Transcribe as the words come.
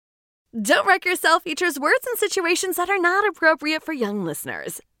Don't Wreck Yourself features words and situations that are not appropriate for young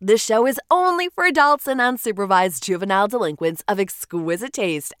listeners. This show is only for adults and unsupervised juvenile delinquents of exquisite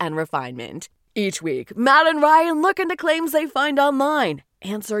taste and refinement. Each week, Matt and Ryan look into claims they find online,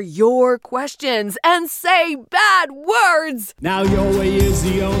 answer your questions, and say bad words. Now your way is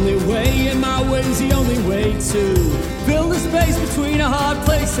the only way, and my way is the only way too. Fill the space between a hard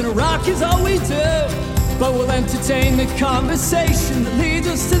place and a rock is all we do. But we'll entertain the conversation that leads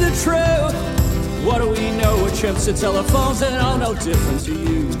us to the truth. What do we know? We're trips to telephones that are no different to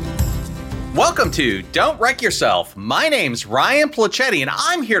you. Welcome to Don't Wreck Yourself. My name's Ryan Placetti, and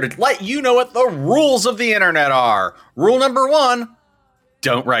I'm here to let you know what the rules of the internet are. Rule number 1,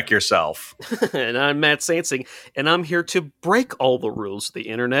 don't wreck yourself. And I'm Matt Saintsing, and I'm here to break all the rules of the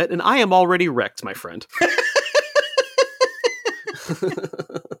internet, and I am already wrecked, my friend.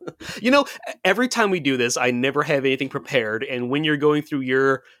 You know, every time we do this, I never have anything prepared, and when you're going through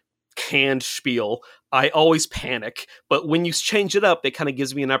your canned spiel, I always panic. But when you change it up, it kind of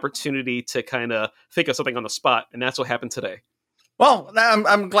gives me an opportunity to kind of think of something on the spot, and that's what happened today. Well,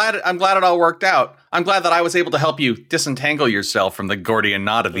 I'm glad it all worked out. I'm glad that I was able to help you disentangle yourself from the Gordian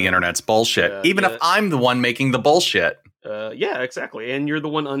knot of the internet's bullshit, even if I'm the one making the bullshit. Yeah, exactly, and you're the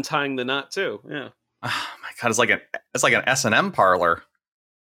one untying the knot too. Yeah. Oh my God, it's like an S&M parlor.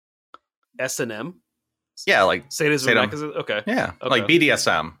 S&M? Yeah, like sadism. Okay. Yeah, okay. Like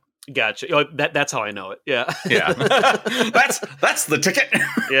BDSM. Gotcha. Oh, that's how I know it. Yeah. Yeah. that's the ticket.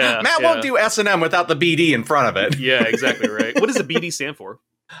 Yeah. Matt won't do S&M without the BD in front of it. Yeah, exactly right. What does the BD stand for?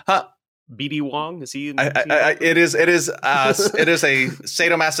 BD Wong? Is he? It is a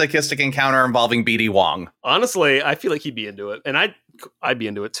sadomasochistic encounter involving BD Wong. Honestly, I feel like he'd be into it, and I'd be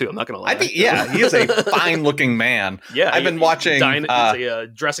into it too. I'm not gonna lie. He is a fine-looking man. Yeah, I've been watching. He's a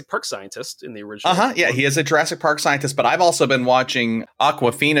Jurassic Park scientist in the original. Yeah, he is a Jurassic Park scientist. But I've also been watching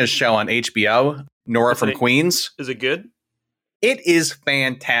Awkwafina's show on HBO, Nora from Queens. Is it good? It is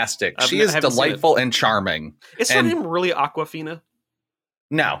fantastic. She is delightful and charming. Is her name really Awkwafina?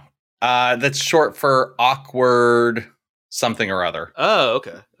 No. That's short for awkward something or other. Oh,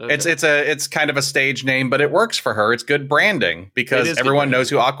 okay. It's kind of a stage name, but it works for her. It's good branding because everyone knows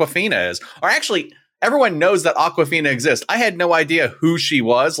who Awkwafina is. Or actually, everyone knows that Awkwafina exists. I had no idea who she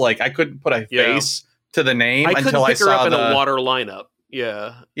was. Like, I couldn't put a face to the name until I saw pick her up in a water lineup.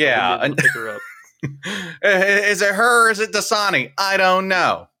 Yeah. Yeah. Pick her up. Is it her or is it Dasani? I don't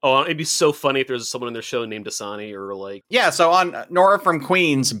know. Oh, it'd be so funny if there's someone in their show named Dasani or like... Yeah, so on Nora from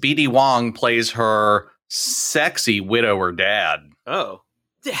Queens, BD Wong plays her sexy widower dad. Oh.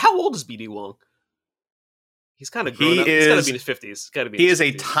 How old is BD Wong? He's kind of grown up. He's got to be in his 50s. He is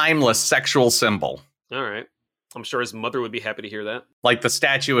a timeless sexual symbol. All right. I'm sure his mother would be happy to hear that. Like the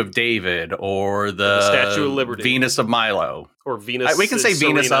Statue of David or the Statue of Liberty. Venus of Milo. Or Venus. We can say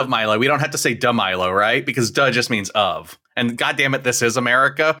Serena. Venus of Milo. We don't have to say duh Milo, right? Because duh just means of. And goddamn it, this is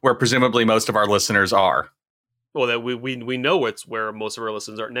America, where presumably most of our listeners are. Well, that we know it's where most of our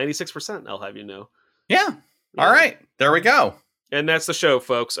listeners are. 96%, I'll have you know. Yeah. All right. There we go. And that's the show,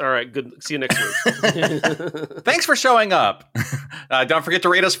 folks. All right. Good. See you next week. Thanks for showing up. Don't forget to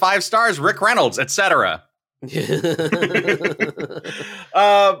rate us 5 stars, Rick Reynolds, etc. Do you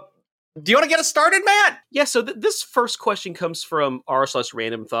want to get us started, Matt? Yeah, so this first question comes from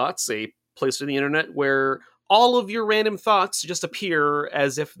r/random thoughts, a place on the internet where all of your random thoughts just appear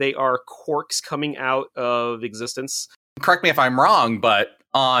as if they are quarks coming out of existence. Correct me if I'm wrong, but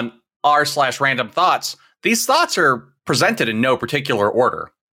on r/random thoughts, these thoughts are presented in no particular order.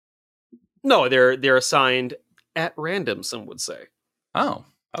 No, they're assigned at random, some would say. Oh.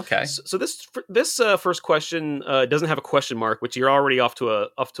 Okay. So this first question doesn't have a question mark, which you're already off to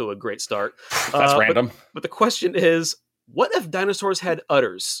a great start. That's random. But the question is, what if dinosaurs had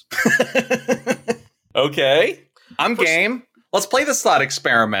udders? Okay. I'm game. Let's play this thought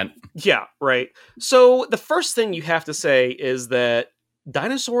experiment. Yeah, right. So the first thing you have to say is that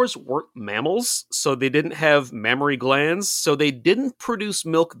dinosaurs weren't mammals, so they didn't have mammary glands, so they didn't produce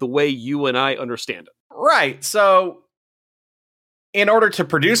milk the way you and I understand it. Right. So in order to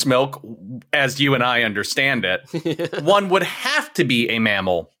produce milk, as you and I understand it, one would have to be a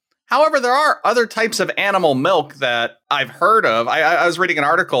mammal. However, there are other types of animal milk that I've heard of. I was reading an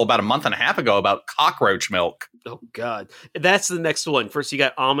article about a month and a half ago about cockroach milk. Oh, God. That's the next one. First, you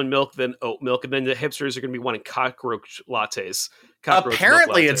got almond milk, then oat milk, and then the hipsters are going to be wanting cockroach lattes.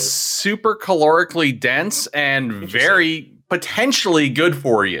 Apparently, it's super calorically dense and very potentially good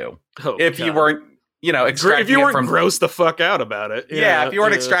for you. Oh, if God. You weren't, extracting if you weren't from gross the fuck out about it. Yeah, if you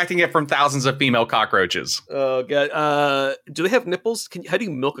weren't extracting it from thousands of female cockroaches. Oh, God. Do they have nipples? How do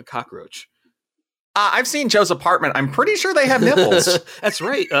you milk a cockroach? I've seen Joe's apartment. I'm pretty sure they have nipples. That's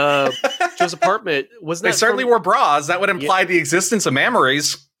right. Joe's apartment wasn't. They certainly wore bras. That would imply the existence of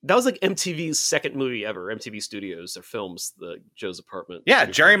mammaries. That was like MTV's second movie ever. MTV Studios, their films, the Joe's apartment. Yeah,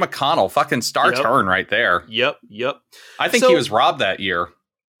 Jerry McConnell, fucking star turn right there. Yep. I think he was robbed that year.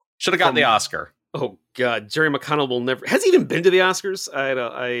 Should have gotten the Oscar. Oh God, Jerry McConnell will never. Has he even been to the Oscars?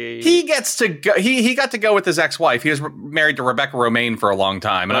 He gets to go. He got to go with his ex-wife. He was married to Rebecca Romaine for a long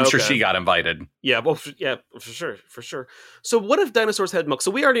time, and I'm sure she got invited. Yeah, well, for sure. So, what if dinosaurs had milk?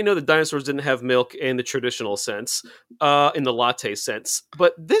 So we already know that dinosaurs didn't have milk in the traditional sense, in the latte sense.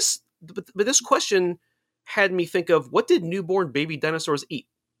 But this question had me think of, what did newborn baby dinosaurs eat?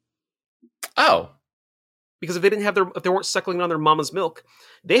 Oh. Because if they weren't suckling on their mama's milk,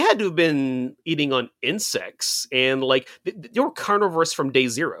 they had to have been eating on insects, and like they were carnivorous from day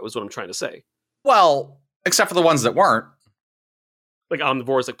zero, is what I'm trying to say. Well, except for the ones that weren't, like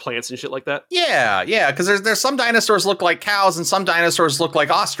omnivores, like plants and shit like that. Yeah, because there's some dinosaurs look like cows, and some dinosaurs look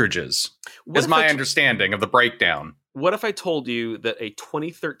like ostriches. Is my understanding of the breakdown. What if I told you that a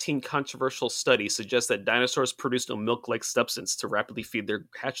 2013 controversial study suggests that dinosaurs produced a milk-like substance to rapidly feed their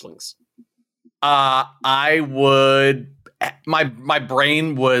hatchlings? I would. My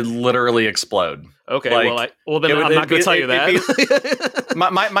brain would literally explode. Okay, like, I'm not going to tell you that.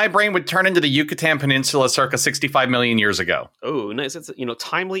 my brain would turn into the Yucatan Peninsula circa 65 million years ago. Oh, nice. It's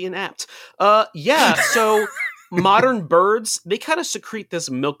timely and apt. Yeah. So modern birds, they kind of secrete this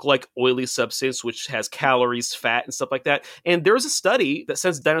milk-like oily substance, which has calories, fat, and stuff like that. And there was a study that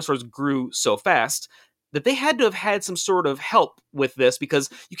since dinosaurs grew so fast, that they had to have had some sort of help with this, because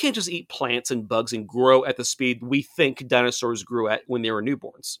you can't just eat plants and bugs and grow at the speed we think dinosaurs grew at when they were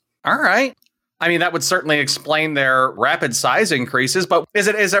newborns. All right. I mean, that would certainly explain their rapid size increases, but is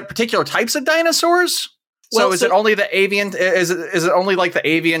it particular types of dinosaurs? So is it only the avian? Is it only like the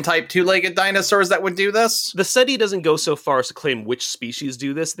avian type 2-legged dinosaurs that would do this? The study doesn't go so far as to claim which species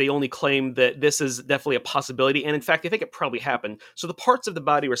do this. They only claim that this is definitely a possibility, and in fact, I think it probably happened. So the parts of the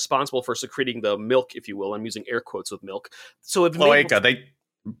body responsible for secreting the milk, if you will, I'm using air quotes with milk. So cloaca.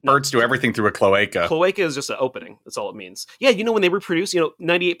 Birds do everything through a cloaca. Cloaca is just an opening. That's all it means. Yeah, when they reproduce,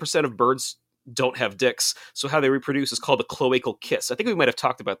 98% of birds don't have dicks, so how they reproduce is called a cloacal kiss. I think we might have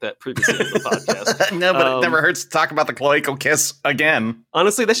talked about that previously in the podcast. No, but it never hurts to talk about the cloacal kiss again.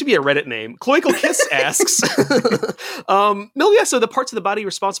 Honestly, that should be a Reddit name. Cloacal Kiss asks. So the parts of the body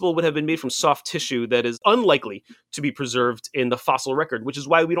responsible would have been made from soft tissue that is unlikely to be preserved in the fossil record, which is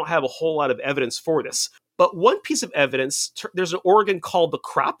why we don't have a whole lot of evidence for this. But one piece of evidence, there's an organ called the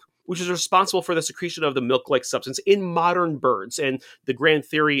crop, which is responsible for the secretion of the milk-like substance in modern birds. And the grand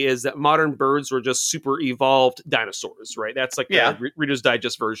theory is that modern birds were just super evolved dinosaurs, right? That's like the Reader's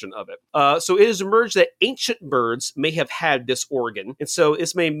Digest version of it. So it has emerged that ancient birds may have had this organ. And so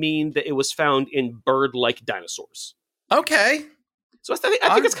this may mean that it was found in bird-like dinosaurs. Okay. So I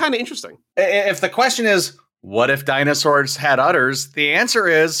think it's kind of interesting. If the question is, what if dinosaurs had udders? The answer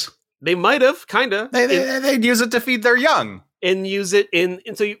is... They might have, kind of. They'd use it to feed their young. And use it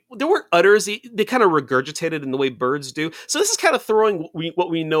there weren't udders. They kind of regurgitated in the way birds do. So this is kind of throwing what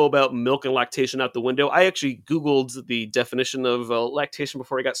we know about milk and lactation out the window. I actually Googled the definition of lactation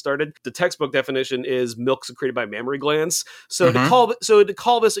before I got started. The textbook definition is milk secreted by mammary glands. So to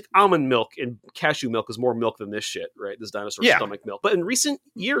call this like almond milk and cashew milk is more milk than this shit, right? This dinosaur stomach milk. But in recent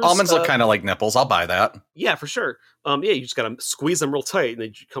years, almonds look kind of like nipples. I'll buy that. Yeah, for sure. You just gotta squeeze them real tight and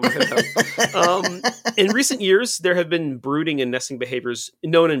they come right out. In recent years, there have been brooding and nesting behaviors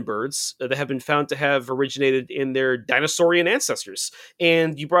known in birds that have been found to have originated in their dinosaurian ancestors.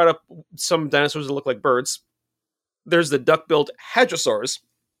 And you brought up some dinosaurs that look like birds. There's the duck-billed hadrosaurs.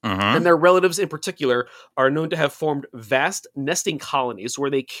 And their relatives in particular are known to have formed vast nesting colonies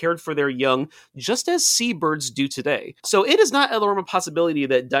where they cared for their young, just as seabirds do today. So it is not a normal possibility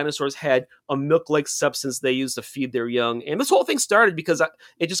that dinosaurs had a milk-like substance they used to feed their young. And this whole thing started because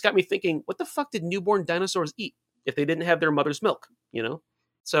it just got me thinking, what the fuck did newborn dinosaurs eat if they didn't have their mother's milk,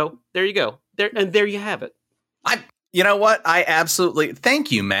 So there you go. There you have it. You know what?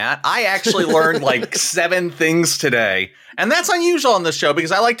 Thank you, Matt. I actually learned like 7 things today. And that's unusual on this show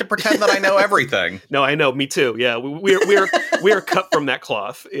because I like to pretend that I know everything. No, I know. Me too. Yeah. We are cut from that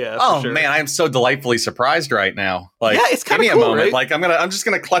cloth. Yeah. Oh sure. Man, I'm so delightfully surprised right now. Like, yeah, it's kind of cool, give me a moment. Right? Like I'm just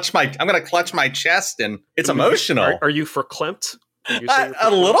going to clutch my chest and it's emotional. Are you verklempt?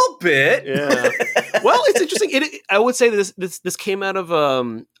 A little bit. Yeah. Well, it's interesting. I would say that this came out of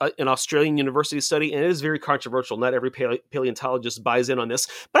an Australian university study, and it is very controversial. Not every paleontologist buys in on this,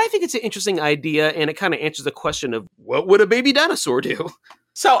 but I think it's an interesting idea, and it kind of answers the question of what would a baby dinosaur do?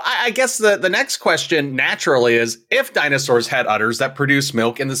 So I guess the next question naturally is, if dinosaurs had udders that produce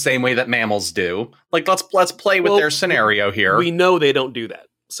milk in the same way that mammals do, like let's play with their scenario here. We know they don't do that.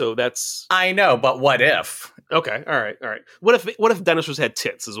 So that's... I know, but what if? Okay, all right. What if dinosaurs had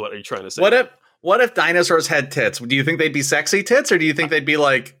tits, is what you're trying to say? What if dinosaurs had tits? Do you think they'd be sexy tits, or do you think they'd be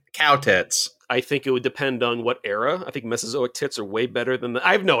like cow tits? I think it would depend on what era. I think Mesozoic tits are way better than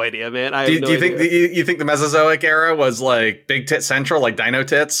I have no idea, man. Do you think you think the Mesozoic era was like big tit central, like dino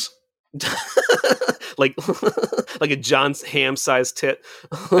tits? like a John Hamm sized tit?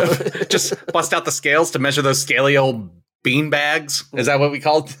 Just bust out the scales to measure those scaly old bean bags? Is that what we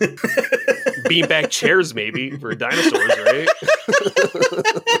called? Beanbag chairs, maybe, for dinosaurs, right?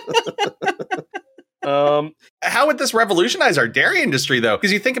 How would this revolutionize our dairy industry, though?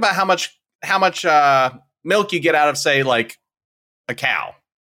 Because you think about how much milk you get out of, say, like a cow.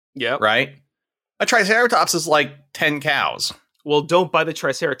 Yeah. Right? A Triceratops is like 10 cows. Well, don't buy the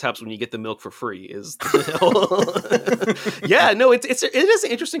Triceratops when you get the milk for free. Yeah, no, it is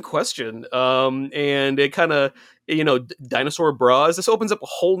an interesting question, and it kind of, dinosaur bras. This opens up a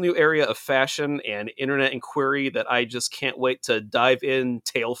whole new area of fashion and internet inquiry that I just can't wait to dive in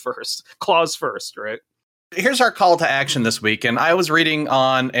claws first, right? Here's our call to action this week. And I was reading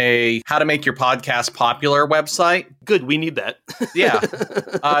on a How to Make Your Podcast Popular website. Good, we need that. Yeah.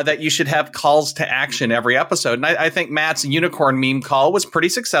 That you should have calls to action every episode. And I think Matt's unicorn meme call was pretty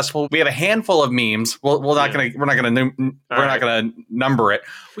successful. We have a handful of memes. We're not going to number it.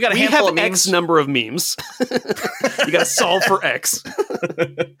 We got a handful of memes. X number of memes. You got to solve for X.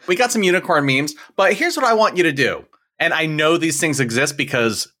 We got some unicorn memes, but here's what I want you to do. And I know these things exist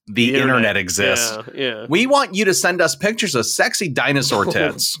because the internet exists. Yeah. We want you to send us pictures of sexy dinosaur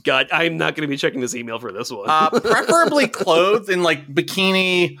tits. Oh, God, I'm not going to be checking this email for this one. Preferably clothed in like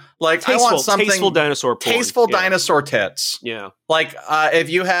bikini. Like I want something tasteful dinosaur porn. Tasteful dinosaur tits. Yeah. Like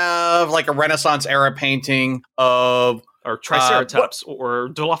if you have like a Renaissance era painting of or Triceratops or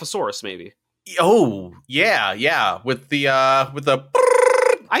Dilophosaurus, maybe. Oh yeah, with the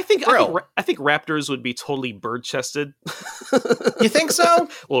I think raptors would be totally bird-chested. You think so?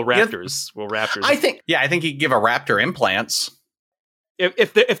 Well, raptors. I think you give a raptor implants.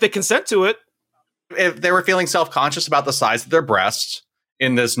 If they consent to it. If they were feeling self-conscious about the size of their breasts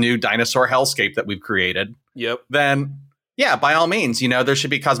in this new dinosaur hellscape that we've created. Yep. Then, yeah, by all means, there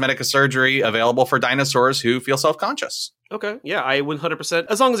should be cosmetic surgery available for dinosaurs who feel self-conscious. Okay, yeah, I 100%.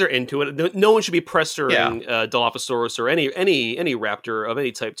 As long as they're into it, no one should be pressuring Dilophosaurus or any raptor of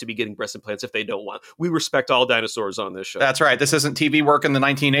any type to be getting breast implants if they don't want. We respect all dinosaurs on this show. That's right. This isn't TV work in the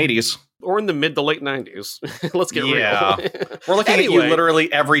 1980s or in the mid to late 90s. Let's get real. We're looking at you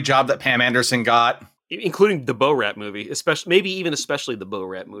literally every job that Pam Anderson got, including the Bo Rat movie, especially the Bo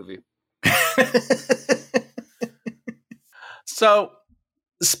Rat movie. So,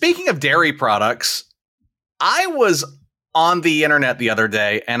 speaking of dairy products, I was on the internet the other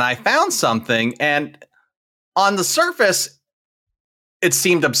day and I found something, and on the surface, it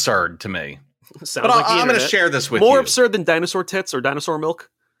seemed absurd to me. But I'm going to share this with you. More absurd than dinosaur tits or dinosaur milk?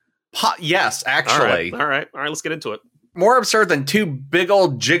 Yes, actually. All right, let's get into it. More absurd than two big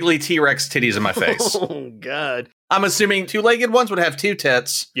old jiggly T-Rex titties in my face. Oh, God. I'm assuming two-legged ones would have two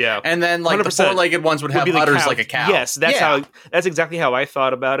tits. Yeah. And then like 100%. The four-legged ones would have udders like a cow. Yes, that's exactly how I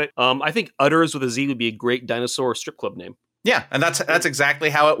thought about it. I think udders with a Z would be a great dinosaur strip club name. Yeah, and that's exactly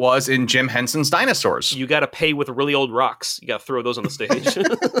how it was in Jim Henson's Dinosaurs. You got to pay with really old rocks. You got to throw those on the stage.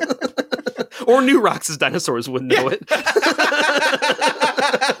 Or new rocks, as dinosaurs wouldn't know it.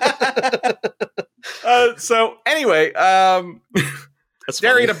 So anyway,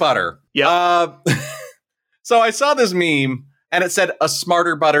 dairy to butter. Yeah. So I saw this meme and it said a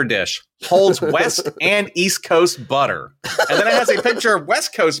smarter butter dish holds West and East Coast butter. And then it has a picture of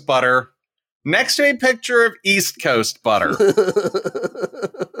West Coast butter next to a picture of East Coast butter.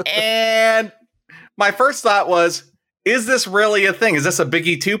 And my first thought was, is this really a thing? Is this a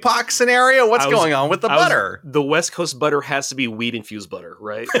Biggie Tupac scenario? What's going on with the butter? The West Coast butter has to be weed-infused butter,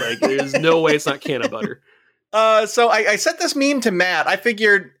 right? Like, there's no way it's not can of butter. So I sent this meme to Matt. I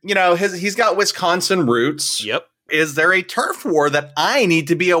figured, he's got Wisconsin roots. Yep. Is there a turf war that I need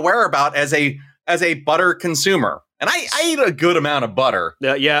to be aware about as a butter consumer? And I eat a good amount of butter.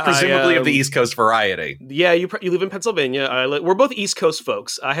 Yeah, presumably of the East Coast variety. Yeah, you live in Pennsylvania. We're both East Coast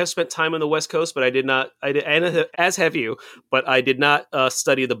folks. I have spent time on the West Coast, but as have you, but I did not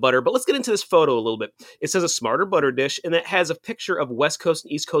study the butter. But let's get into this photo a little bit. It says a smarter butter dish, and it has a picture of West Coast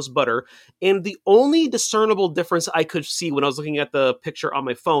and East Coast butter. And the only discernible difference I could see when I was looking at the picture on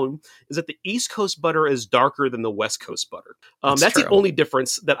my phone is that the East Coast butter is darker than the West Coast butter. That's the only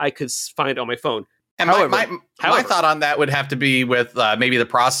difference that I could find on my phone. And However, my thought on that would have to be with maybe the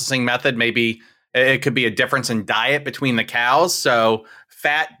processing method. Maybe it could be a difference in diet between the cows. So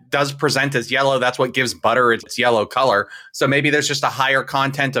fat does present as yellow. That's what gives butter its yellow color. So maybe there's just a higher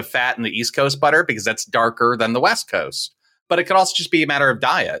content of fat in the East Coast butter because that's darker than the West Coast. But it could also just be a matter of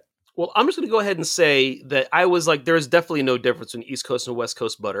diet. Well, I'm just going to go ahead and say that I was like, there is definitely no difference in East Coast and West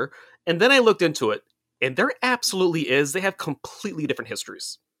Coast butter. And then I looked into it, and there absolutely is. They have completely different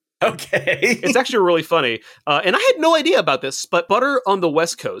histories. Okay. It's actually really funny. And I had no idea about this, but butter on the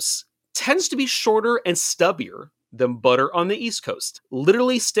West Coast tends to be shorter and stubbier than butter on the East Coast.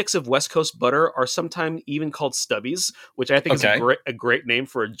 Literally, sticks of West Coast butter are sometimes even called stubbies, which I think is a great name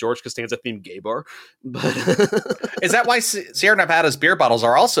for a George Costanza themed gay bar. But is that why Sierra Nevada's beer bottles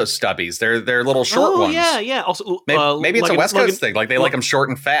are also stubbies? They're little short ones. Yeah. Also, maybe it's a West Coast thing. Like they like them short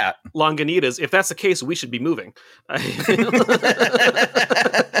and fat. Lagunitas. If that's the case, we should be moving.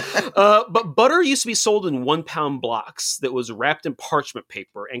 But butter used to be sold in 1 pound blocks that was wrapped in parchment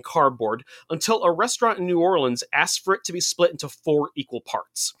paper and cardboard until a restaurant in New Orleans asked for it to be split into 4 equal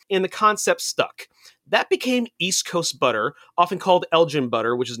parts. And the concept stuck. That became East Coast butter, often called Elgin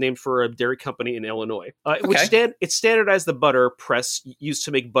butter, which is named for a dairy company in Illinois. It standardized the butter press used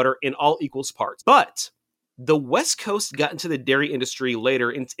to make butter in all equal parts. But the West Coast got into the dairy industry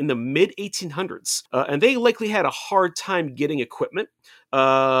later in the mid-1800s, and they likely had a hard time getting equipment,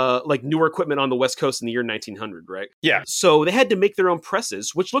 like newer equipment on the West Coast in the year 1900, right? Yeah. So they had to make their own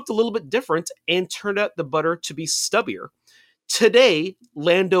presses, which looked a little bit different and turned out the butter to be stubbier. Today,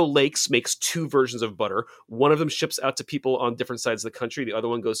 Land O'Lakes makes 2 versions of butter. One of them ships out to people on different sides of the country. The other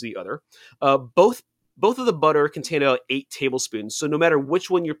one goes to the other. Both of the butter contain about 8 tablespoons. So no matter which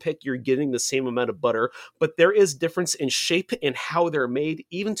one you pick, you're getting the same amount of butter. But there is difference in shape and how they're made,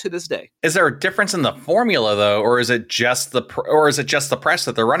 even to this day. Is there a difference in the formula though, or is it just the press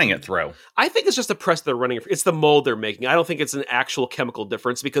that they're running it through? I think it's just the press they're running it through. It's the mold they're making. I don't think it's an actual chemical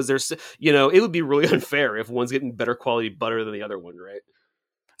difference because there's, it would be really unfair if one's getting better quality butter than the other one, right?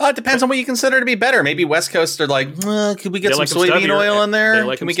 It depends on what you consider to be better. Maybe West Coast are like, could we get some soybean oil in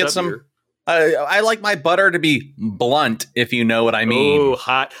there? Can we get some? I like my butter to be blunt, if you know what I mean. Oh,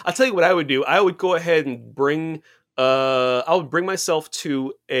 hot! I'll tell you what I would do. I would go ahead and bring. I would bring myself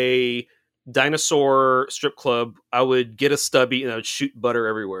to a dinosaur strip club. I would get a stubby and I would shoot butter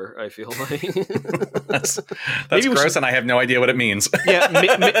everywhere. I feel like that's gross, and I have no idea what it means.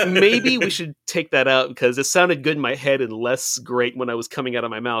 Yeah, maybe we should take that out because it sounded good in my head and less great when I was coming out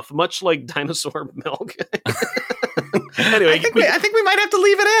of my mouth, much like dinosaur milk. Anyway, I think we might have to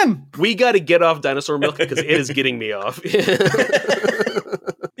leave it in. We got to get off dinosaur milk because it is getting me off.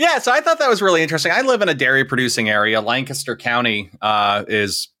 Yeah, so I thought that was really interesting. I live in a dairy producing area. Lancaster County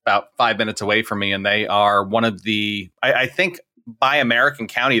is about 5 minutes away from me, and they are one of the, I think by American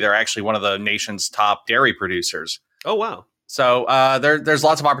County, they're actually one of the nation's top dairy producers. Oh, wow. So there's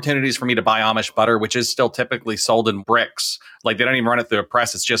lots of opportunities for me to buy Amish butter, which is still typically sold in bricks. Like they don't even run it through a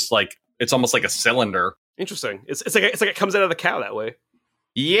press. It's just like, it's almost like a cylinder. Interesting. It's like it comes out of the cow that way.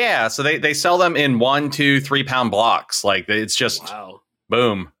 Yeah, so they sell them in 1, 2, 3 pound blocks. Like it's just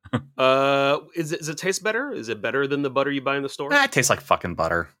boom. Does it taste better? Is it better than the butter you buy in the store? It tastes like fucking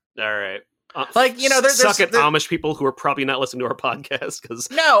butter. All right. Suck at Amish people who are probably not listening to our podcast because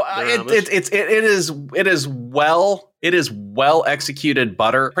it is well executed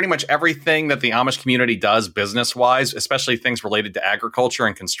butter. Pretty much everything that the Amish community does business wise, especially things related to agriculture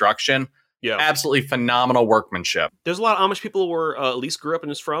and construction. Yeah, absolutely phenomenal workmanship. There's a lot of Amish people where at least grew up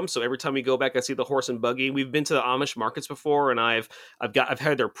and is from. So every time we go back, I see the horse and buggy. We've been to the Amish markets before, and I've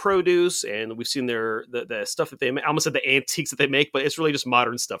had their produce, and we've seen the stuff that they make. I almost said the antiques that they make, but it's really just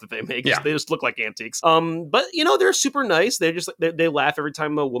modern stuff that they make. Yeah. They just look like antiques. But they're super nice. They're just they laugh every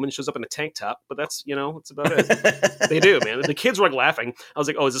time a woman shows up in a tank top. But that's that's about it. They do, man. The kids were like laughing. I was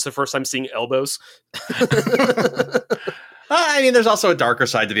like, oh, is this the first time seeing elbows? I mean, there's also a darker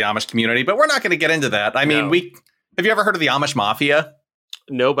side to the Amish community, but we're not going to get into that. I mean, have you ever heard of the Amish Mafia?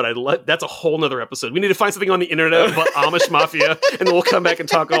 No, but that's a whole nother episode. We need to find something on the internet about Amish Mafia, and then we'll come back and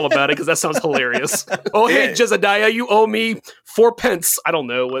talk all about it because that sounds hilarious. Oh, hey, Jezediah, you owe me 4 pence. I don't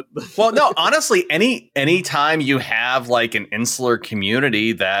know what. Well, no, honestly, any time you have like an insular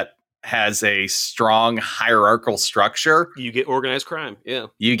community that has a strong hierarchical structure, you get organized crime. Yeah,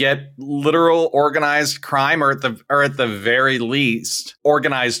 you get literal organized crime, or at the very least,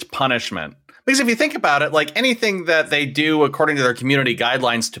 organized punishment. Because if you think about it, like anything that they do according to their community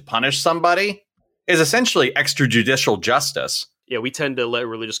guidelines to punish somebody is essentially extrajudicial justice. Yeah, we tend to let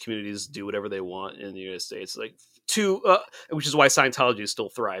religious communities do whatever they want in the United States, which is why Scientology is still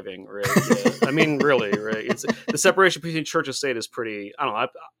thriving, right? Yeah. I mean, really, right? It's the separation between church and state is pretty. I don't know.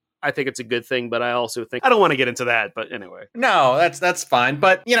 I think it's a good thing, but I also think I don't want to get into that. But anyway, No, that's fine.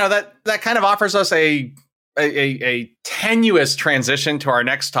 But that kind of offers us a tenuous transition to our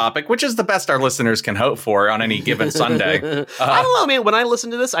next topic, which is the best our listeners can hope for on any given Sunday. I don't know, man. When I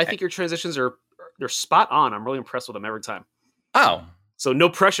listen to this, I think your transitions they're spot on. I'm really impressed with them every time. Oh, so no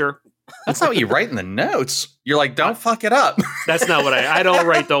pressure. That's not what you write in the notes. You're like, don't fuck it up. That's not what I don't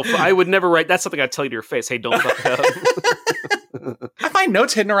write. I would never write. That's something I'd tell you to your face. Hey, don't fuck it up. I find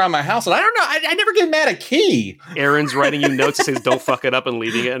notes hidden around my house, and I don't know. I never give Matt a key. Erin's writing you notes that says "Don't fuck it up" and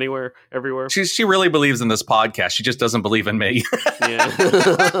leaving it everywhere. She really believes in this podcast. She just doesn't believe in me. Yeah.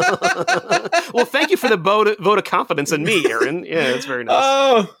 Well, thank you for the vote of confidence in me, Erin. Yeah, it's very nice.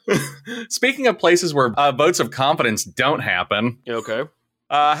 Oh, speaking of places where votes of confidence don't happen. Okay.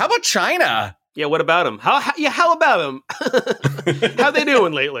 How about China? Yeah, what about them? How about them? How they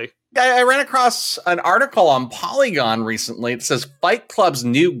doing lately? I ran across an article on Polygon recently. It says Fight Club's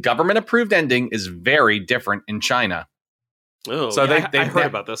new government-approved ending is very different in China. Oh, so yeah, I heard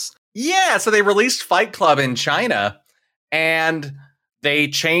about this. Yeah, so they released Fight Club in China, and they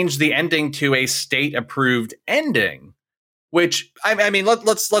changed the ending to a state-approved ending. Which I mean,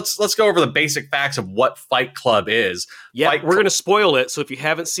 let's go over the basic facts of what Fight Club is. Yeah, we're going to spoil it. So if you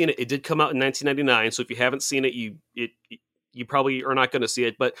haven't seen it, it did come out in 1999. So if you haven't seen it, you probably are not going to see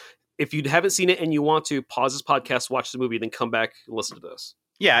it. But if you haven't seen it and you want to, pause this podcast, watch the movie, then come back and listen to this.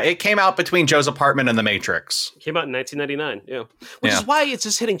 Yeah, it came out between Joe's Apartment and The Matrix. It came out in 1999, yeah. Which is why it's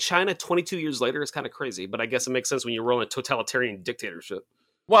just hitting China 22 years later. It's kind of crazy, but I guess it makes sense when you're rolling a totalitarian dictatorship.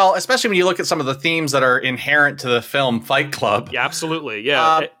 Well, especially when you look at some of the themes that are inherent to the film Fight Club. Yeah, absolutely,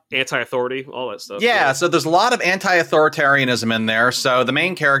 yeah. Anti-authority, all that stuff. Yeah, so there's a lot of anti-authoritarianism in there. So the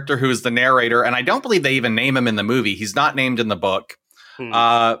main character, who is the narrator, and I don't believe they even name him in the movie. He's not named in the book.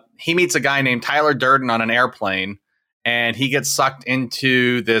 He meets a guy named Tyler Durden on an airplane, and he gets sucked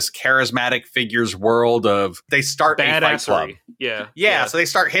into this charismatic figure's world of they start a Fight Club. Yeah, so they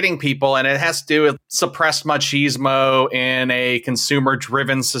start hitting people, and it has to do with suppressed machismo in a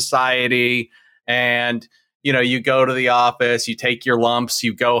consumer-driven society. And, you go to the office, you take your lumps,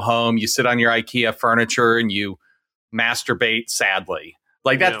 you go home, you sit on your IKEA furniture, and you masturbate sadly.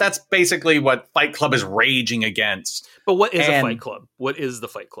 Like that's basically what Fight Club is raging against. But what is a Fight Club? What is the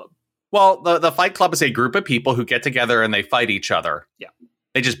Fight Club? Well, the Fight Club is a group of people who get together and they fight each other. Yeah,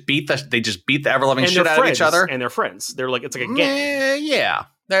 they just beat the ever loving shit out of each other, and they're friends. It's like a gang. Yeah,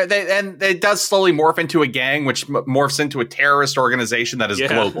 and it does slowly morph into a gang, which morphs into a terrorist organization that is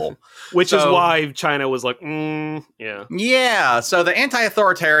global. Which is why China was like, yeah. So the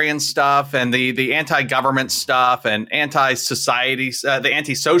anti-authoritarian stuff and the anti-government stuff and anti-society, the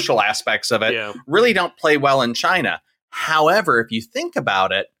anti-social aspects of it really don't play well in China. However, if you think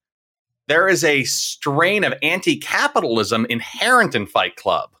about it, there is a strain of anti-capitalism inherent in Fight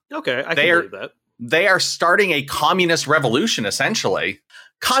Club. Okay, I can believe that. They are starting a communist revolution, essentially.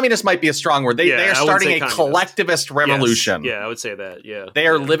 Communist might be a strong word. They are starting a collectivist revolution. Yes. Yeah, I would say that, yeah. They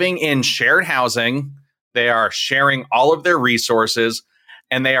are living in shared housing. They are sharing all of their resources,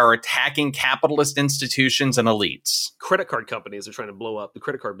 and they are attacking capitalist institutions and elites. Credit card companies are trying to blow up the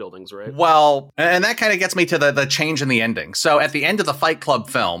credit card buildings, right? Well, and that kind of gets me to the change in the ending. So at the end of the Fight Club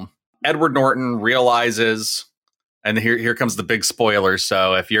film, Edward Norton realizes, and here comes the big spoiler.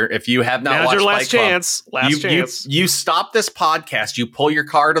 So if you have not watched Fight Club, last chance. You stop this podcast. You pull your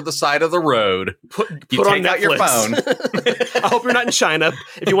car to the side of the road. You take out your phone. I hope you're not in China.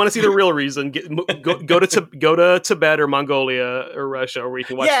 If you want to see the real reason, go to Tibet or Mongolia or Russia, where you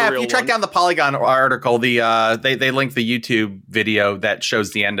can watch the real one. Yeah, if you track down the Polygon article, they link the YouTube video that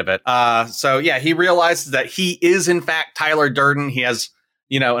shows the end of it. So yeah, he realizes that he is in fact Tyler Durden. He has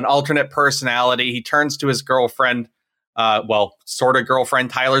an alternate personality. He turns to his girlfriend, sort of girlfriend,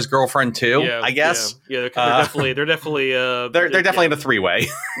 Tyler's girlfriend too, I guess. Yeah, they're definitely in a three-way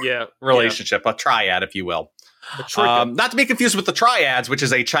relationship, a triad, if you will. Not to be confused with the Triads, which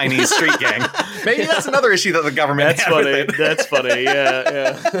is a Chinese street gang. Maybe that's another issue that the government had with it. That's funny,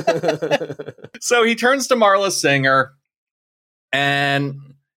 yeah. So he turns to Marla Singer,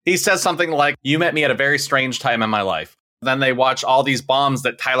 and he says something like, "You met me at a very strange time in my life." Then they watch all these bombs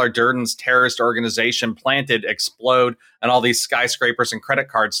that Tyler Durden's terrorist organization planted explode, and all these skyscrapers and credit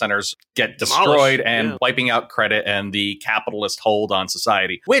card centers get destroyed and wiping out credit and the capitalist hold on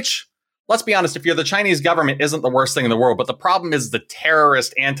society. Which, let's be honest, if you're the Chinese government, isn't the worst thing in the world. But the problem is the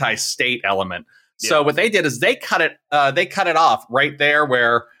terrorist anti-state element. Yeah. So what they did is they cut it off right there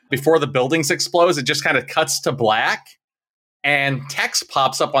where before the buildings explodes, it just kind of cuts to black. And text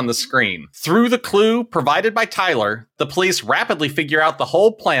pops up on the screen. Through the clue provided by Tyler, the police rapidly figure out the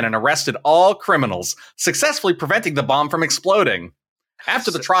whole plan and arrested all criminals, successfully preventing the bomb from exploding.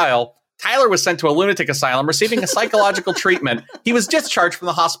 After the trial, Tyler was sent to a lunatic asylum receiving a psychological treatment. He was discharged from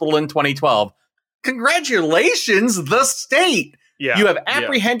the hospital in 2012. Congratulations, the state! Yeah, you have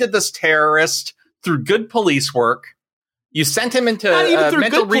apprehended this terrorist through good police work. You sent him into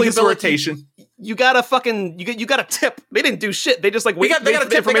mental rehabilitation. You got a fucking you got a tip. They didn't do shit. They just like they got a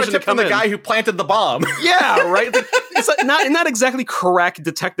tip from the guy who planted the bomb. Yeah, right. It's like not exactly crack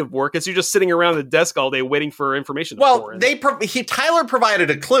detective work. It's you just sitting around the desk all day waiting for information. Well, Tyler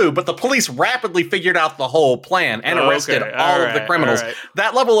provided a clue, but the police rapidly figured out the whole plan and arrested all of the criminals. Right.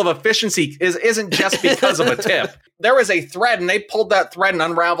 That level of efficiency isn't just because of a tip. There was a thread, and they pulled that thread and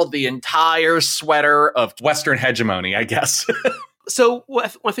unraveled the entire sweater of Western hegemony, I guess. So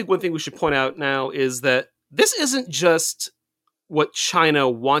I think one thing we should point out now is that this isn't just what China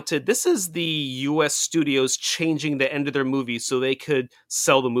wanted. This is the U.S. studios changing the end of their movie so they could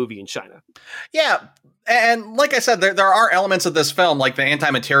sell the movie in China. Yeah, and like I said, there are elements of this film, like the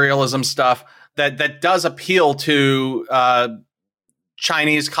anti-materialism stuff, that does appeal to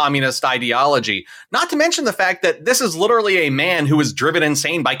Chinese communist ideology. Not to mention the fact that this is literally a man who is driven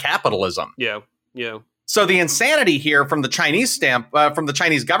insane by capitalism. Yeah. So the insanity here from the Chinese from the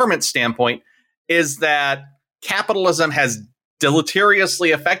Chinese government standpoint is that capitalism has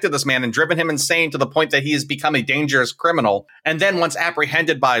deleteriously affected this man and driven him insane to the point that he has become a dangerous criminal. And then once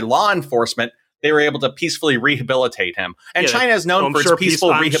apprehended by law enforcement, they were able to peacefully rehabilitate him. And China is known for its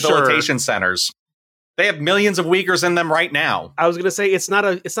peaceful rehabilitation centers. They have millions of Uyghurs in them right now. I was going to say it's not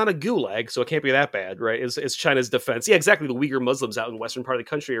a gulag, so it can't be that bad, right? It's China's defense. Yeah, exactly. The Uyghur Muslims out in the western part of the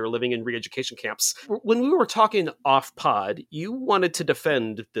country are living in re-education camps. When we were talking off pod, you wanted to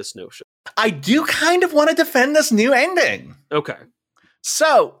defend this notion. I do kind of want to defend this new ending. Okay.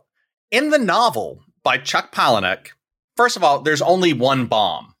 So, in the novel by Chuck Palahniuk, first of all, there's only one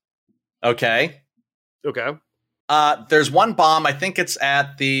bomb. Okay? Okay. There's one bomb. I think it's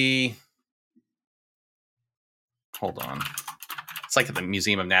at the... Hold on. It's like at the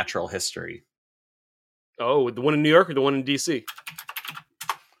Museum of Natural History. Oh, the one in New York or the one in D.C.?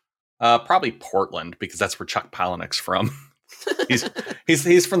 Probably Portland, because that's where Chuck Palahniuk's from.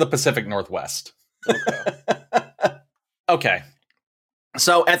 He's from the Pacific Northwest. Okay.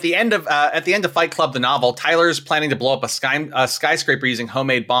 So at the end of Fight Club, the novel, Tyler's planning to blow up a skyscraper using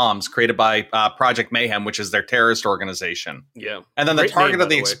homemade bombs created by Project Mayhem, which is their terrorist organization. Yeah. And then the target of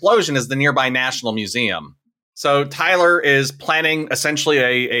the explosion is the nearby National Museum. So Tyler is planning essentially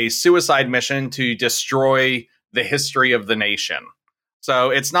a suicide mission to destroy the history of the nation. So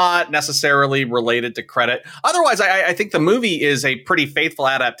it's not necessarily related to credit. Otherwise, I think the movie is a pretty faithful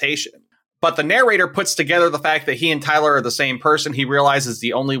adaptation. But the narrator puts together the fact that he and Tyler are the same person. He realizes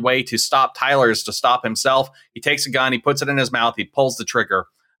the only way to stop Tyler is to stop himself. He takes a gun, he puts it in his mouth, he pulls the trigger.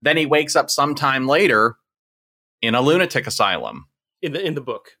 Then he wakes up sometime later in a lunatic asylum. In the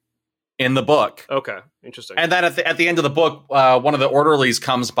book. In the book. Okay, interesting. And then at the end of the book, one of the orderlies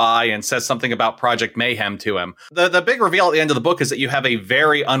comes by and says something about Project Mayhem to him. The big reveal at the end of the book is that you have a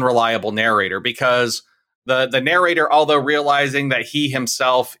very unreliable narrator, because the narrator, although realizing that he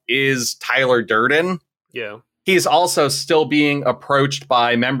himself is Tyler Durden, he's also still being approached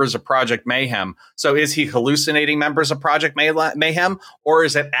by members of Project Mayhem. So is he hallucinating members of Project Mayhem, or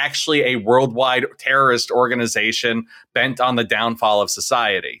is it actually a worldwide terrorist organization bent on the downfall of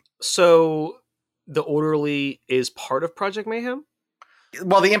society? So the orderly is part of Project Mayhem?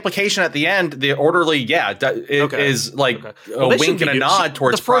 Well, the implication at the end, the orderly, is like a wink and a nod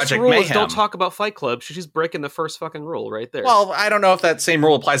towards Project Mayhem. Is don't talk about Fight Club. She's breaking the first fucking rule right there. Well, I don't know if that same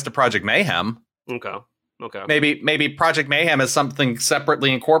rule applies to Project Mayhem. Okay. Maybe Project Mayhem is something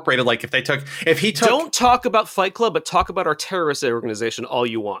separately incorporated. Like if he took... Don't talk about Fight Club, but talk about our terrorist organization all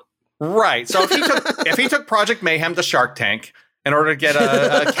you want. Right. So if he took Project Mayhem to Shark Tank in order to get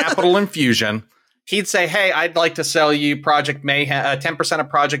a capital infusion, he'd say, "Hey, I'd like to sell you Project Mayhem, 10% of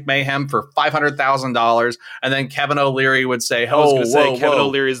Project Mayhem for $500,000." And then Kevin O'Leary would say, Kevin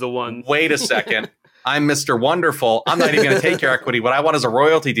O'Leary is the one. Wait a second. I'm Mr. Wonderful. I'm not even going to take your equity. What I want is a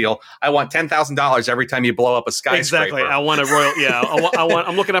royalty deal. I want $10,000 every time you blow up a skyscraper. Exactly. I want a royal. Yeah.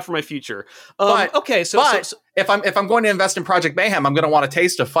 I'm looking out for my future. So if I'm going to invest in Project Mayhem, I'm going to want a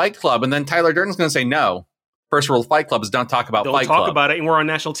taste of Fight Club. And then Tyler Durden's going to say, "No. First rule of Fight Club is don't talk about Fight Club. Don't talk about it." And we're on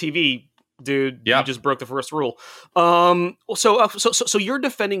national TV. Dude, You just broke the first rule. So you're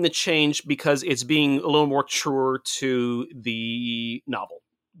defending the change because it's being a little more truer to the novel.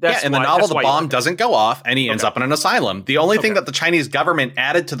 In the novel, the bomb doesn't go off, and he ends up in an asylum. The only thing that the Chinese government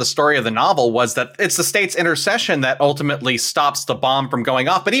added to the story of the novel was that it's the state's intercession that ultimately stops the bomb from going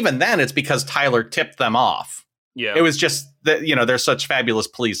off. But even then, it's because Tyler tipped them off. Yeah. It was just that, they're such fabulous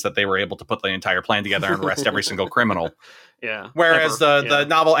police that they were able to put the entire plan together and arrest every single criminal. Yeah. Whereas the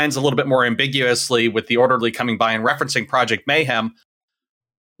novel ends a little bit more ambiguously with the orderly coming by and referencing Project Mayhem,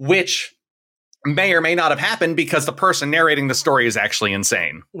 which may or may not have happened because the person narrating the story is actually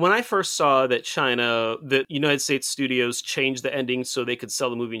insane. When I first saw that the United States studios changed the ending so they could sell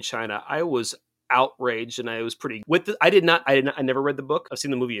the movie in China, I was outraged, and I was pretty I never read the book. I've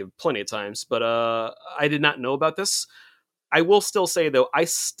seen the movie plenty of times, but I did not know about this. I will still say, though, I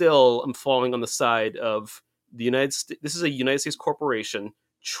still am falling on the side of the United States. This is a United States corporation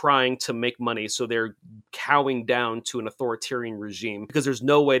trying to make money, so they're cowing down to an authoritarian regime because there's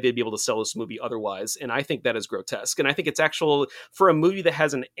no way they'd be able to sell this movie otherwise. And I think that is grotesque. And I think it's actual for a movie that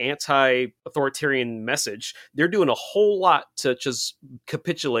has an anti-authoritarian message. They're doing a whole lot to just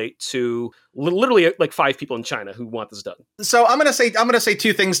capitulate to literally like 5 people in China who want this done. So I'm gonna say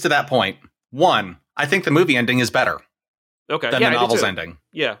 2 things to that point. One, I think the movie ending is better than the novel's ending.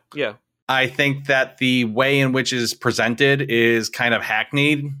 Yeah. I think that the way in which it is presented is kind of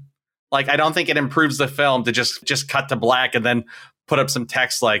hackneyed. Like, I don't think it improves the film to just cut to black and then put up some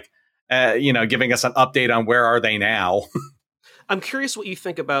text like, giving us an update on where are they now. I'm curious what you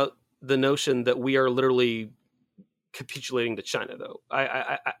think about the notion that we are literally capitulating to China, though.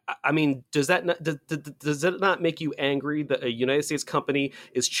 I mean, does that not make you angry that a United States company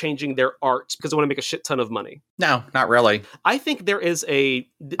is changing their art because they want to make a shit ton of money? No, not really. I think there is we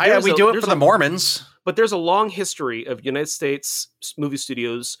do it for the Mormons. But there's a long history of United States movie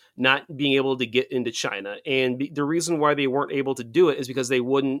studios not being able to get into China. And the reason why they weren't able to do it is because they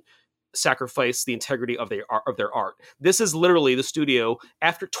wouldn't sacrifice the integrity of their art. This is literally the studio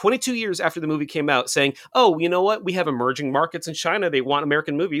after 22 years after the movie came out saying, oh, you know what? We have emerging markets in China. They want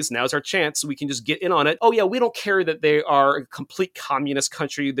American movies. Now's our chance. We can just get in on it. Oh yeah, we don't care that they are a complete communist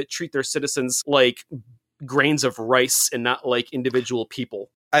country that treat their citizens like grains of rice and not like individual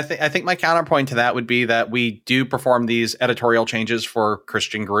people. I think my counterpoint to that would be that we do perform these editorial changes for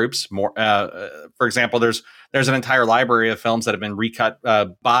Christian groups. More, for example, there's an entire library of films that have been recut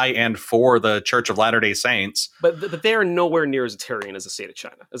by and for the Church of Latter-day Saints. But they are nowhere near as Atarian as the state of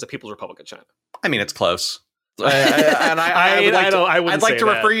China, as the People's Republic of China. I mean, it's close. I'd like to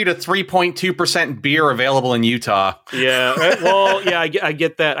refer you to 3.2% beer available in Utah. Yeah, well, yeah, I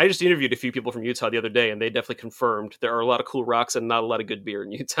get that. I just interviewed a few people from Utah the other day, and they definitely confirmed there are a lot of cool rocks and not a lot of good beer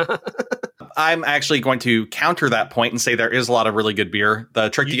in Utah. I'm actually going to counter that point and say there is a lot of really good beer. The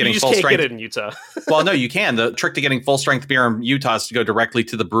trick to getting full strength, get it in Utah. Well, no, you can. The trick to getting full strength beer in Utah is to go directly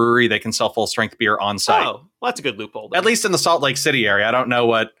to the brewery. They can sell full strength beer on site. Oh, well, that's a good loophole. Then. At least in the Salt Lake City area. I don't know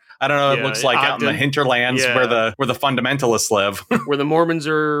what it looks like out in the hinterlands where the fundamentalists live. Where the Mormons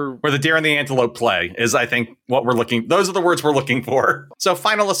are. Where the deer and the antelope play is, I think, what we're looking. Those are the words we're looking for. So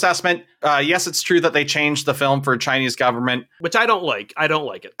final assessment. Yes, it's true that they changed the film for Chinese government. Which I don't like. I don't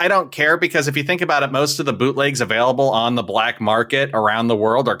like it. I don't care because if you think about it, most of the bootlegs available on the black market around the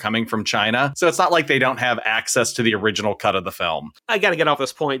world are coming from China. So it's not like they don't have access to the original cut of the film. I got to get off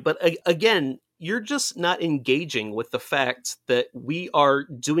this point. But again, you're just not engaging with the fact that we are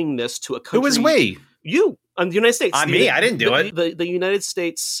doing this to a country. Who is we? You. On the United States. On me? I didn't do it. The United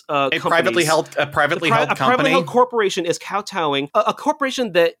States a privately held company. A privately held corporation is kowtowing. A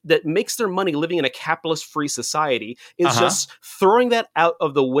corporation that makes their money living in a capitalist-free society is just throwing that out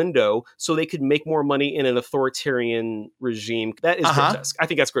of the window so they could make more money in an authoritarian regime. That is grotesque. I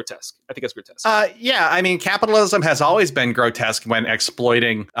think that's grotesque. Yeah, I mean, capitalism has always been grotesque when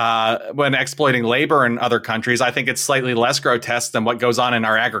exploiting labor in other countries. I think it's slightly less grotesque than what goes on in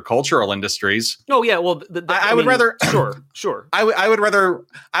our agricultural industries. Oh yeah, well. I would rather sure. I would rather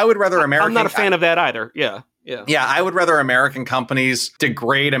American. I'm not a fan of that either. Yeah. I would rather American companies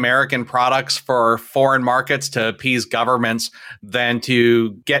degrade American products for foreign markets to appease governments than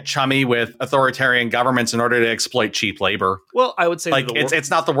to get chummy with authoritarian governments in order to exploit cheap labor. Well, I would say it's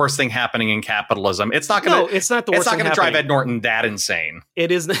not the worst thing happening in capitalism. It's not going to. It's not the worst. It's not going to drive Ed Norton that insane.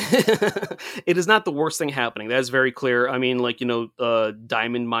 It is. It is not the worst thing happening. That is very clear. I mean,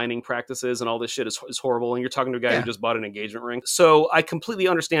 diamond mining practices and all this shit is horrible. And you're talking to a guy who just bought an engagement ring. So I completely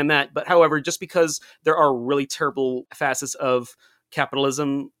understand that. But however, just because there are really terrible facets of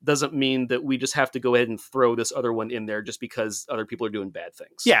capitalism doesn't mean that we just have to go ahead and throw this other one in there just because other people are doing bad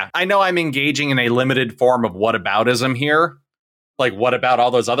things. Yeah, I know I'm engaging in a limited form of whataboutism here. Like, what about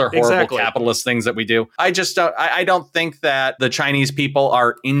all those other horrible capitalist things that we do? I don't think that the Chinese people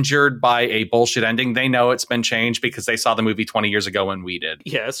are injured by a bullshit ending. They know it's been changed because they saw the movie 20 years ago when we did.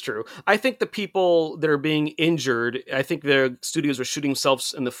 Yeah, that's true. I think the people that are being injured, I think their studios are shooting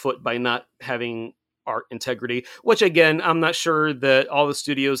themselves in the foot by not having art integrity, which again, I'm not sure that all the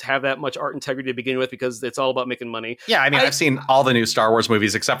studios have that much art integrity to begin with because it's all about making money. Yeah, I mean, I've seen all the new Star Wars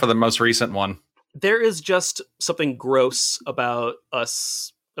movies except for the most recent one. There is just something gross about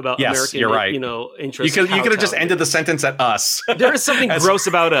us, about yes, American, you're right. Interests. You could have just ended the sentence at us. There is something gross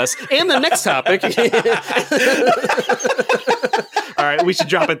about us. And the next topic. All right, we should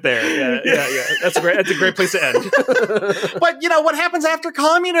drop it there. Yeah. That's a great place to end. But what happens after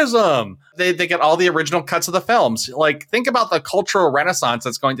communism? They get all the original cuts of the films. Like, think about the cultural renaissance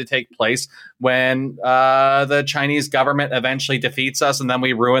that's going to take place when the Chinese government eventually defeats us, and then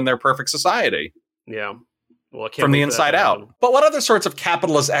we ruin their perfect society. Yeah. Well, from the inside out. But what other sorts of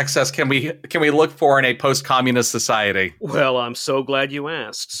capitalist excess can we look for in a post-communist society? Well, I'm so glad you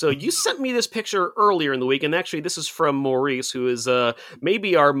asked. So you sent me this picture earlier in the week, and actually this is from Maurice, who is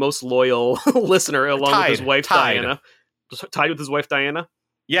maybe our most loyal listener, along with his wife Diana. Tied with his wife Diana?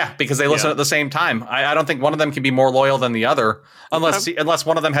 Yeah, because they listen at the same time. I don't think one of them can be more loyal than the other, unless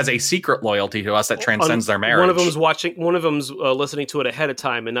one of them has a secret loyalty to us that transcends their marriage. One of them's watching. One of them's listening to it ahead of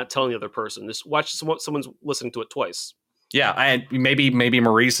time and not telling the other person. Just watch someone's listening to it twice. Yeah, maybe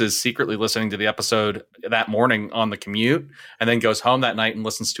Maurice is secretly listening to the episode that morning on the commute, and then goes home that night and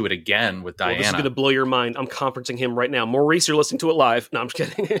listens to it again with Diana. This is going to blow your mind. I'm conferencing him right now. Maurice, you're listening to it live. No, I'm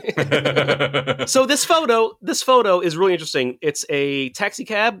just kidding. So this photo is really interesting. It's a taxi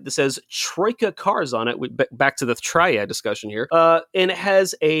cab that says Troika Cars on it. Back to the triad discussion here, and it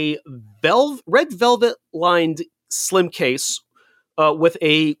has a red velvet lined slim case. With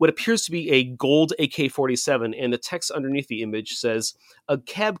what appears to be a gold AK-47, and the text underneath the image says, "A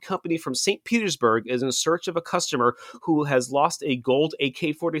cab company from St. Petersburg is in search of a customer who has lost a gold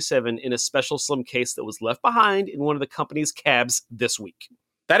AK-47 in a special slim case that was left behind in one of the company's cabs this week."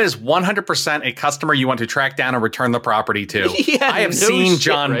 That is 100% a customer you want to track down and return the property to. I have seen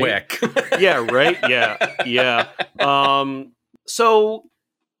John Wick. Yeah, right? Yeah. So...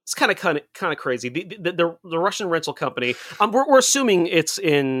 it's kind of crazy. The Russian rental company. We're assuming it's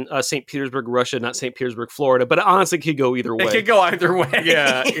in St. Petersburg, Russia, not St. Petersburg, Florida. But honestly, it could go either way. It could go either way.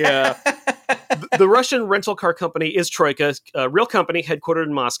 Yeah. The Russian rental car company is Troika, a real company headquartered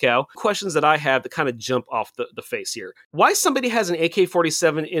in Moscow. Questions that I have that kind of jump off the face here: why somebody has an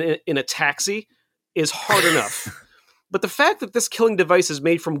AK-47 in a taxi is hard enough. But the fact that this killing device is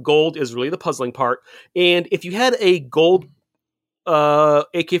made from gold is really the puzzling part. And if you had a gold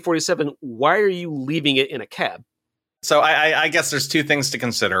AK-47, why are you leaving it in a cab? So I guess there's two things to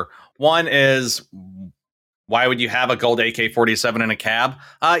consider. One is, why would you have a gold AK-47 in a cab?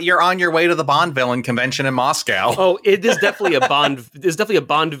 You're on your way to the Bond villain convention in Moscow. Oh, it is definitely a Bond. It's definitely a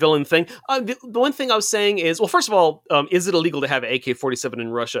Bond villain thing. The one thing I was saying is, well, first of all, is it illegal to have an AK-47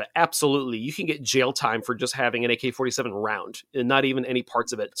 in Russia? Absolutely. You can get jail time for just having an AK-47 round, and not even any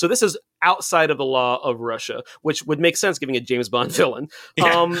parts of it. So this is outside of the law of Russia, which would make sense given a James Bond villain.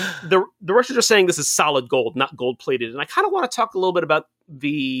 Yeah. The Russians are saying this is solid gold, not gold plated, and I kind of want to talk a little bit about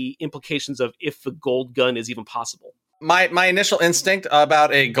the implications of if the gold gun is even possible. My initial instinct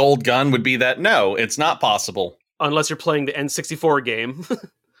about a gold gun would be that no, it's not possible. Unless you're playing the N64 game.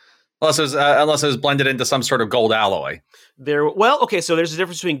 Unless it was blended into some sort of gold alloy. So there's a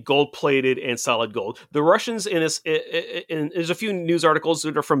difference between gold-plated and solid gold. The Russians there's a few news articles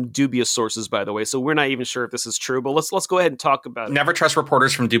that are from dubious sources, by the way, so we're not even sure if this is true, but let's go ahead and talk about it. Never trust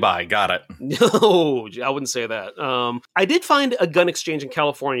reporters from Dubai. Got it. No, I wouldn't say that. I did find a gun exchange in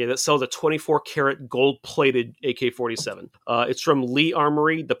California that sells a 24-karat gold-plated AK-47. It's from Lee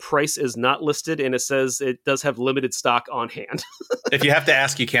Armory. The price is not listed, and it says it does have limited stock on hand. If you have to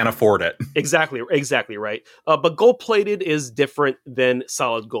ask, you can't afford it. Exactly right. But gold-plated is different than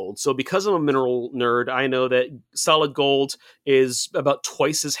solid gold. So because I'm a mineral nerd, I know that solid gold is about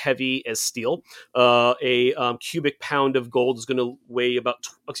twice as heavy as steel. A cubic pound of gold is going to weigh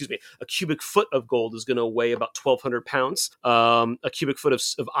a cubic foot of gold is going to weigh about 1,200 pounds. A cubic foot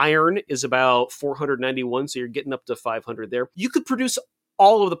of iron is about 491, so you're getting up to 500 there. You could produce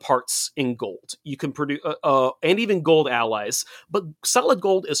all of the parts in gold. You can produce, and even gold alloys, but solid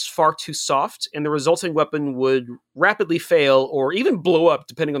gold is far too soft, and the resulting weapon would rapidly fail or even blow up,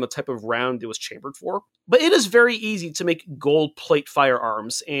 depending on the type of round it was chambered for. But it is very easy to make gold plate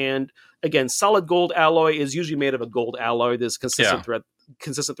firearms, and again, solid gold alloy is usually made of a gold alloy that's consistent throughout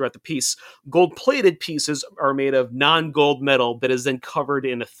the piece. Gold-plated pieces are made of non-gold metal that is then covered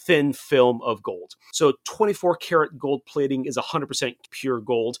in a thin film of gold. So 24-karat gold plating is 100% pure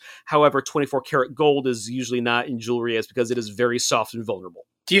gold. However, 24-karat gold is usually not in jewelry because it is very soft and vulnerable.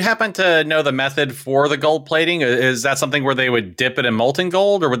 Do you happen to know the method for the gold plating? Is that something where they would dip it in molten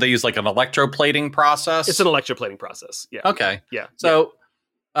gold, or would they use like an electroplating process? It's an electroplating process, yeah. Okay. Yeah. So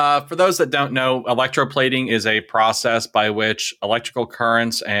For those that don't know, electroplating is a process by which electrical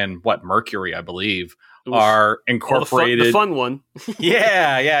currents and mercury, I believe, are incorporated. The fun one.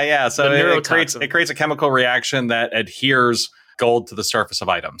 Yeah. So it creates a chemical reaction that adheres gold to the surface of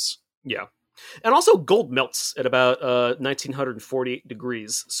items. Yeah. And also gold melts at about 1948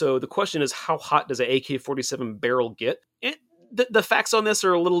 degrees. So the question is, how hot does an AK-47 barrel get? The facts on this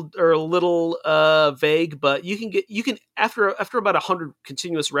are a little vague, but you can after about 100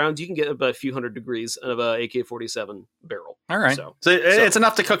 continuous rounds, you can get about a few hundred degrees of a AK-47 barrel. All right, so it's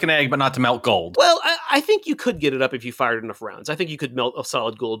enough to cook an egg, but not to melt gold. Well, I think you could get it up if you fired enough rounds. I think you could melt a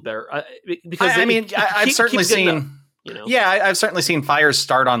solid gold barrel because I've certainly seen. I've certainly seen fires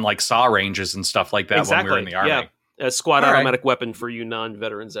start on like saw ranges and stuff like that when we were in the Army. Yeah. A squad automatic weapon for you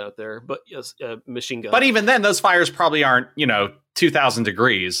non-veterans out there, but yes, machine gun. But even then, those fires probably aren't, 2,000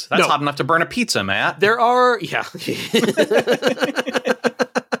 degrees. That's hot enough to burn a pizza, Matt. There are, yeah. That's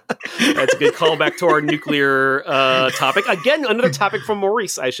a good callback to our nuclear topic. Again, another topic from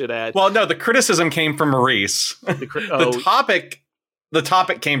Maurice, I should add. Well, no, the criticism came from Maurice. The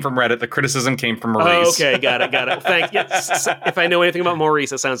topic came from Reddit. The criticism came from Maurice. Oh, okay, got it. Thank you. If I know anything about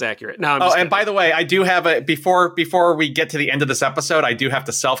Maurice, that sounds accurate. No, I'm just kidding. And by the way, I do have before we get to the end of this episode, I do have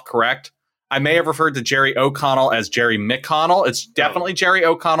to self-correct. I may have referred to Jerry O'Connell as Jerry McConnell. It's definitely Jerry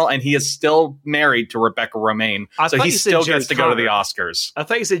O'Connell, and he is still married to Rebecca Romaine, so he still gets to go to the Oscars. I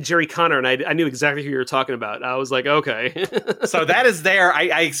thought you said Jerry Connor, and I knew exactly who you were talking about. I was like, okay. So that is there.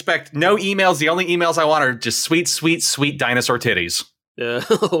 I expect no emails. The only emails I want are just sweet, sweet, sweet dinosaur titties.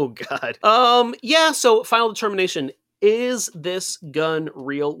 Oh, God. So final determination. Is this gun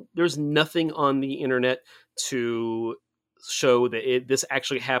real? There's nothing on the internet to show that this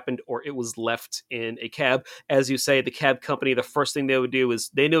actually happened or it was left in a cab. As you say, the cab company, the first thing they would do is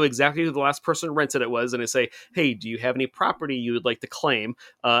they know exactly who the last person who rented it was, and they say, hey, do you have any property you would like to claim?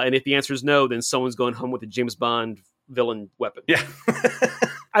 And if the answer is no, then someone's going home with a James Bond villain weapon. Yeah.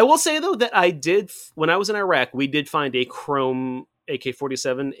 I will say, though, that when I was in Iraq, we did find a chrome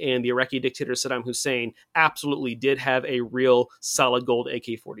AK-47, and the Iraqi dictator Saddam Hussein absolutely did have a real solid gold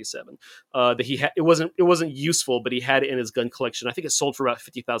AK-47 that he had. It wasn't useful, but he had it in his gun collection. I think it sold for about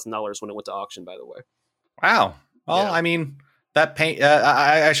 $50,000 when it went to auction, by the way. Wow. Well, yeah. I mean, that paint.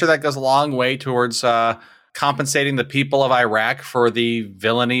 I'm sure that goes a long way towards compensating the people of Iraq for the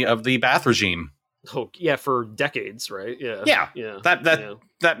villainy of the Ba'ath regime. Oh yeah, for decades, right? Yeah.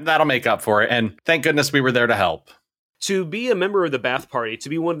 That'll make up for it. And thank goodness we were there to help. To be a member of the Ba'ath Party, to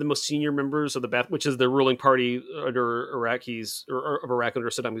be one of the most senior members of the Ba'ath, which is the ruling party under Iraqis or of Iraq under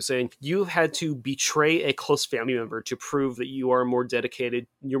Saddam Hussein, you've had to betray a close family member to prove that you are more dedicated,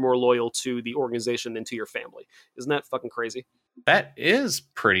 you're more loyal to the organization than to your family. Isn't that fucking crazy? That is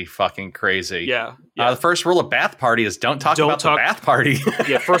pretty fucking crazy. Yeah. The first rule of Ba'ath Party is don't talk about the Ba'ath Party.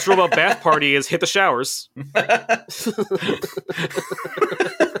 Yeah, first rule about Ba'ath Party is hit the showers.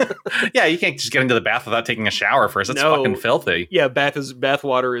 Yeah, you can't just get into the bath without taking a shower first. It's fucking filthy. Yeah, bath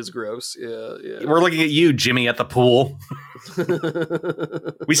water is gross. Yeah. We're looking at you, Jimmy, at the pool.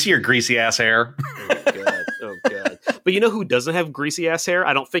 We see your greasy ass hair. Oh god. But you know who doesn't have greasy ass hair?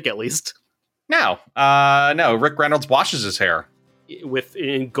 I don't think, at least. No. Rick Reynolds washes his hair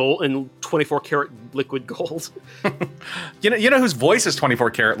in gold and 24 karat liquid gold. You know whose voice is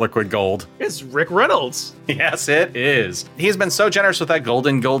 24 karat liquid gold? It's Rick Reynolds. Yes, it is. He has been so generous with that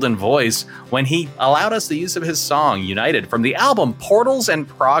golden voice when he allowed us the use of his song United from the album Portals and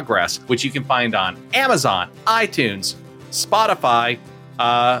Progress, which you can find on Amazon, iTunes, Spotify,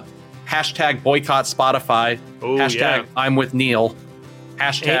 hashtag boycott Spotify, hashtag I'm with Neil,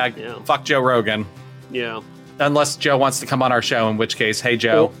 hashtag fuck Joe Rogan. Yeah. Unless Joe wants to come on our show, in which case, hey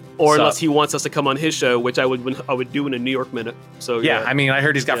Joe. Or unless he wants us to come on his show, which I would do in a New York minute. So yeah, I mean, I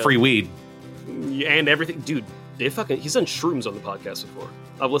heard he's got free weed and everything, dude. He's done shrooms on the podcast before.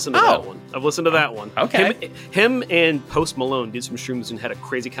 I've listened to that one. Okay. Him and Post Malone did some shrooms and had a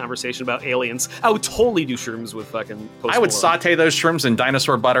crazy conversation about aliens. I would totally do shrooms with fucking Post Malone. I would saute those shrooms in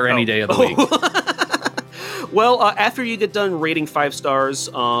dinosaur butter any day of the week. Well, after you get done rating 5 stars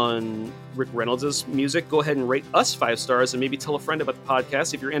on Rick Reynolds' music, go ahead and rate us 5 stars and maybe tell a friend about the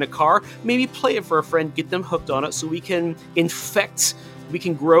podcast. If you're in a car, maybe play it for a friend, get them hooked on it so we can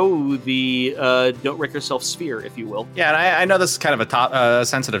grow the Don't Wreck Yourself sphere, if you will. Yeah, and I know this is kind of a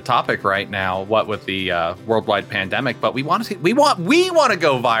sensitive topic right now, what with the worldwide pandemic, but we want to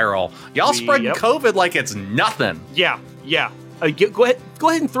go viral. Y'all spread COVID like it's nothing. Yeah. Go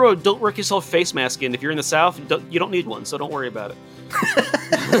ahead and throw a Don't Wreck Yourself face mask in. If you're in the South, you don't need one, so don't worry about it.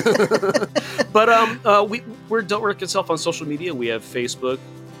 But we're Don't Wreck Yourself on social media. We have Facebook,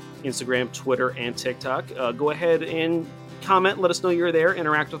 Instagram, Twitter, and TikTok. Go ahead and comment, let us know you're there,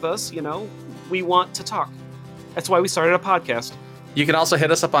 interact with us. We want to talk. That's why we started a podcast. You can also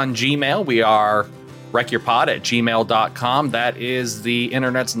hit us up on Gmail. We are wreckyourpod@gmail.com. That is the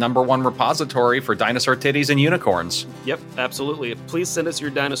internet's #1 repository for dinosaur titties and unicorns. Yep, absolutely. Please send us your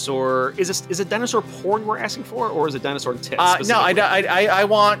dinosaur. Is it dinosaur porn we're asking for, or is it dinosaur tits? No, I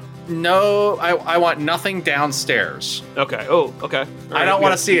want I want nothing downstairs. Okay. Oh, okay. I don't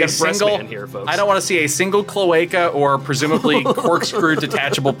want to see a single. Here, folks. I don't want to see a single cloaca or presumably corkscrew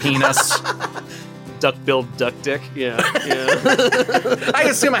detachable penis. Duck-billed duck dick. Yeah. I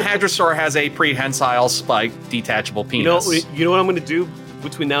assume a hadrosaur has a prehensile spiked detachable penis. You know what I'm going to do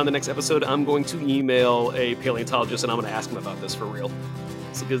between now and the next episode? I'm going to email a paleontologist and I'm going to ask him about this for real.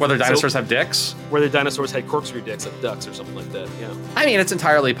 Whether dinosaurs have dicks? Whether dinosaurs had corkscrew dicks like ducks or something like that. Yeah. I mean, it's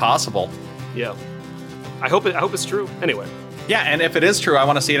entirely possible. Yeah. I hope it's true. Anyway. Yeah, and if it is true, I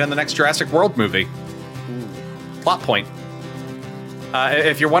want to see it in the next Jurassic World movie. Ooh. Plot point.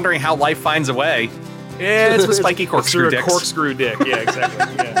 If you're wondering how life finds a way, it's with spiky corkscrew dicks. Corkscrew dick. Yeah,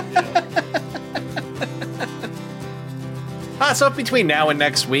 exactly. Yeah. So if between now and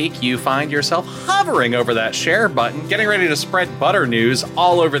next week you find yourself hovering over that share button, getting ready to spread butter news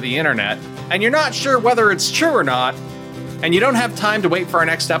all over the internet, and you're not sure whether it's true or not, and you don't have time to wait for our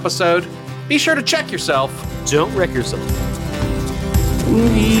next episode, be sure to check yourself. Don't wreck yourself.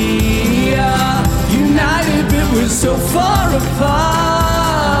 We are united, but we're so far apart.